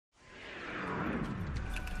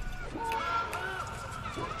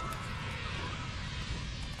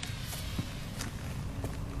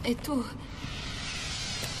E tu?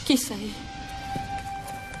 Chi sei?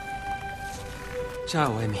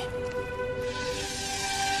 Ciao, Amy.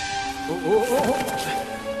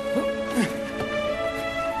 Oh.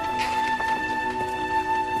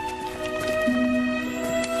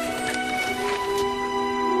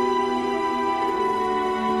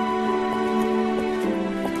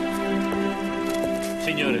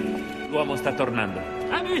 Signore, l'uomo sta tornando.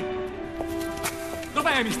 Amy!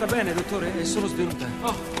 Dov'è Amy? Sta bene, dottore, è solo svenuta.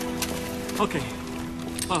 Oh, ok.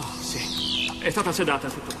 Oh, sì. È stata sedata,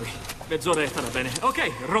 tutto qui. Mezz'ora e starà bene.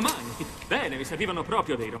 Ok, romani. Bene, mi servivano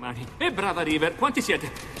proprio dei romani. E brava River, quanti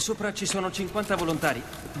siete? Sopra ci sono 50 volontari.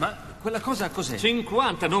 Ma quella cosa cos'è?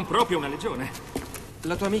 50, non proprio una legione.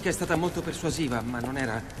 La tua amica è stata molto persuasiva, ma non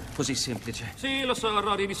era così semplice. Sì, lo so,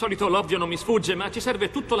 Rory, di solito l'ovvio non mi sfugge, ma ci serve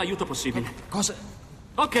tutto l'aiuto possibile. Cosa?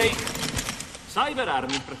 Ok. Cyber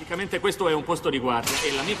Army, praticamente questo è un posto di guardia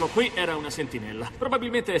e l'amico qui era una sentinella.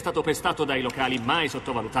 Probabilmente è stato pestato dai locali, mai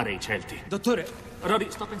sottovalutare i Celti. Dottore... Rory,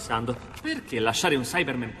 sto pensando, perché lasciare un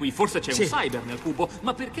Cyberman qui? Forse c'è Sì. un Cyber nel cubo,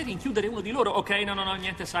 ma perché rinchiudere uno di loro? Ok, no,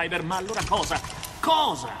 niente Cyber, ma allora cosa?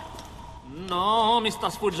 Cosa? No, mi sta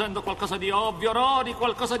sfuggendo qualcosa di ovvio, Rory,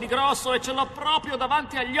 qualcosa di grosso e ce l'ho proprio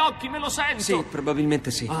davanti agli occhi, me lo sento! Sì,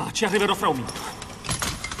 probabilmente sì. Ah, ci arriverò fra un minuto.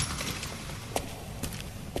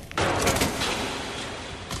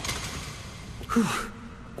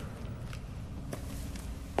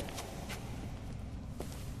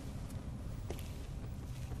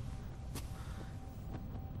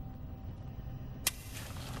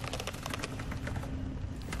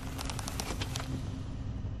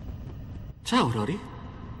 Ciao, Rory.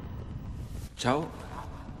 Ciao.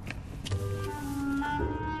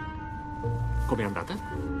 Com'è andata?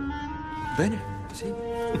 Bene, sì,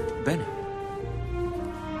 bene.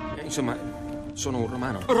 Insomma, sono un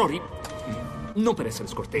romano. Rory, non per essere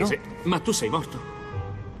scortese, No. ma tu sei morto.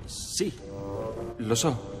 Sì, lo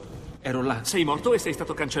so, ero là. Sei morto e sei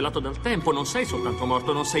stato cancellato dal tempo. Non sei soltanto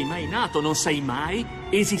morto, non sei mai nato, non sei mai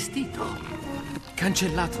esistito.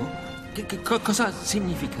 Cancellato? Cosa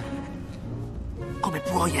significa? Come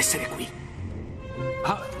puoi essere qui?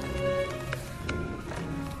 Ah,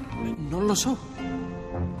 non lo so.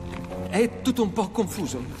 È tutto un po'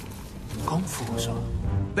 confuso. Confuso.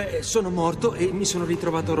 Beh, sono morto e mi sono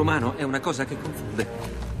ritrovato romano. È una cosa che confonde.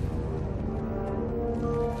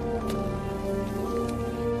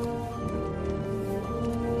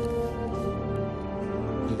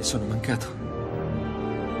 Le sono mancato.